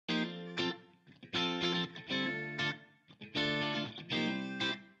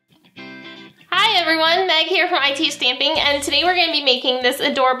everyone, Meg here from IT Stamping, and today we're going to be making this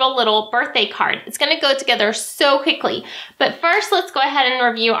adorable little birthday card. It's going to go together so quickly, but first let's go ahead and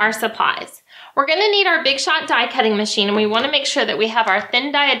review our supplies. We're going to need our Big Shot die cutting machine, and we want to make sure that we have our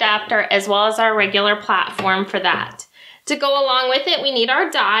thin die adapter as well as our regular platform for that. To go along with it, we need our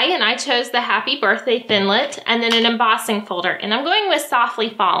die, and I chose the Happy Birthday Thinlet, and then an embossing folder, and I'm going with Softly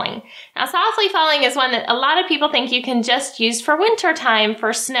Falling. Now, Softly Falling is one that a lot of people think you can just use for winter time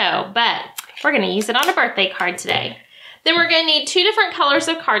for snow, but we're going to use it on a birthday card today. Then we're going to need 2 different colors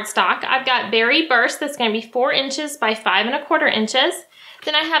of cardstock. I've got Berry Burst that's going to be 4 inches by 5 1/4 inches.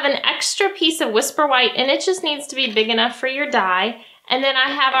 Then I have an extra piece of Whisper White, and it just needs to be big enough for your die. And then I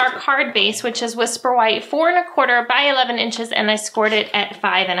have our card base, which is Whisper White 4 1/4 by 11 inches, and I scored it at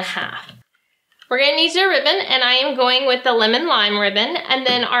 5 1/2. We're going to need your ribbon, and I am going with the lemon lime ribbon, and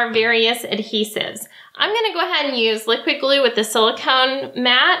then our various adhesives. I'm going to go ahead and use liquid glue with the silicone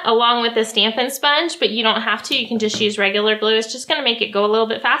mat along with the Stampin' Sponge, but you don't have to. You can just use regular glue. It's just going to make it go a little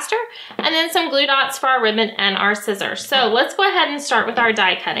bit faster. And then some glue dots for our ribbon and our scissors. So let's go ahead and start with our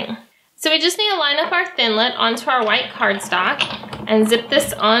die cutting. So we just need to line up our Thinlet onto our white cardstock and zip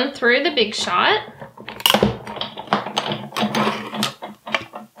this on through the Big Shot.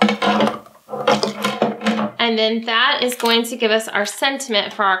 And then that is going to give us our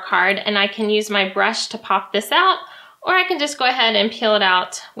sentiment for our card, and I can use my brush to pop this out, or I can just go ahead and peel it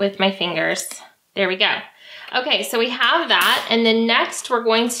out with my fingers. There we go. Okay, so we have that, and then next we're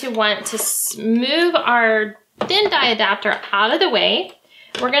going to want to move our thin die adapter out of the way.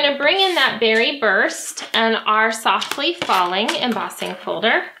 We're going to bring in that Berry Burst and our Softly Falling embossing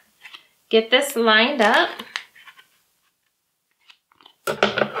folder. Get this lined up.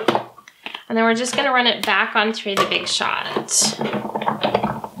 And then we're just going to run it back onto the Big Shot.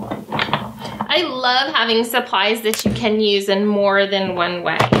 I love having supplies that you can use in more than one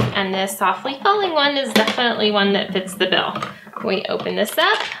way. And this Softly Falling one is definitely one that fits the bill. We open this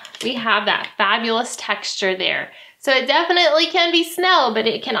up. We have that fabulous texture there. So it definitely can be snow, but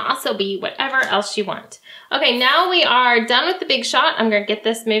it can also be whatever else you want. Okay, now we are done with the Big Shot. I'm going to get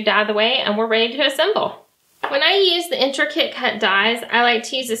this moved out of the way, and we're ready to assemble. When I use the intricate cut dies, I like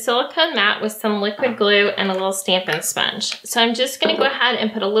to use a silicone mat with some liquid glue and a little Stampin' Sponge. So I'm just going to go ahead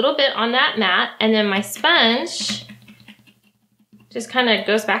and put a little bit on that mat, and then my sponge just kind of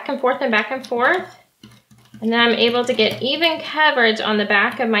goes back and forth and back and forth. And then I'm able to get even coverage on the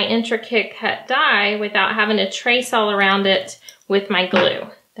back of my intricate cut die without having to trace all around it with my glue.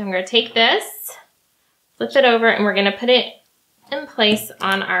 Then I'm going to take this, flip it over, and we're going to put it in place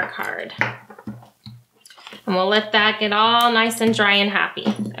on our card. And we'll let that get all nice and dry and happy.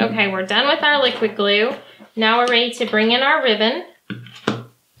 Okay, we're done with our liquid glue. Now we're ready to bring in our ribbon.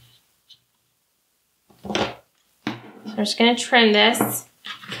 So I'm just going to trim this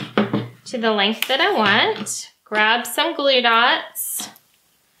to the length that I want. Grab some glue dots.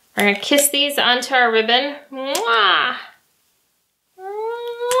 We're going to kiss these onto our ribbon. Mwah!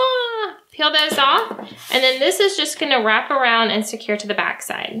 Mwah! Peel those off. And then this is just going to wrap around and secure to the back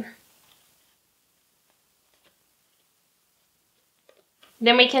side.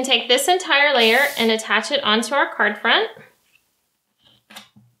 Then we can take this entire layer and attach it onto our card front.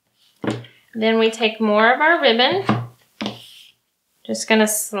 Then we take more of our ribbon. Just gonna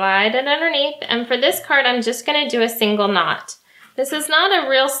slide it underneath. And for this card, I'm just gonna do a single knot. This is not a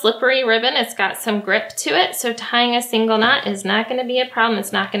real slippery ribbon. It's got some grip to it, so tying a single knot is not gonna be a problem.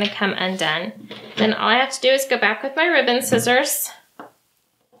 It's not gonna come undone. Then all I have to do is go back with my ribbon scissors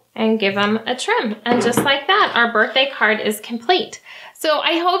and give them a trim. And just like that, our birthday card is complete. So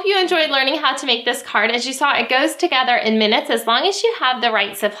I hope you enjoyed learning how to make this card. As you saw, it goes together in minutes as long as you have the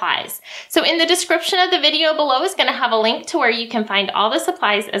right supplies. So in the description of the video below is going to have a link to where you can find all the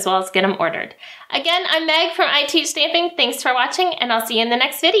supplies as well as get them ordered. Again, I'm Meg from IT Stamping. Thanks for watching, and I'll see you in the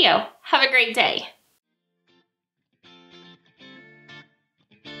next video. Have a great day.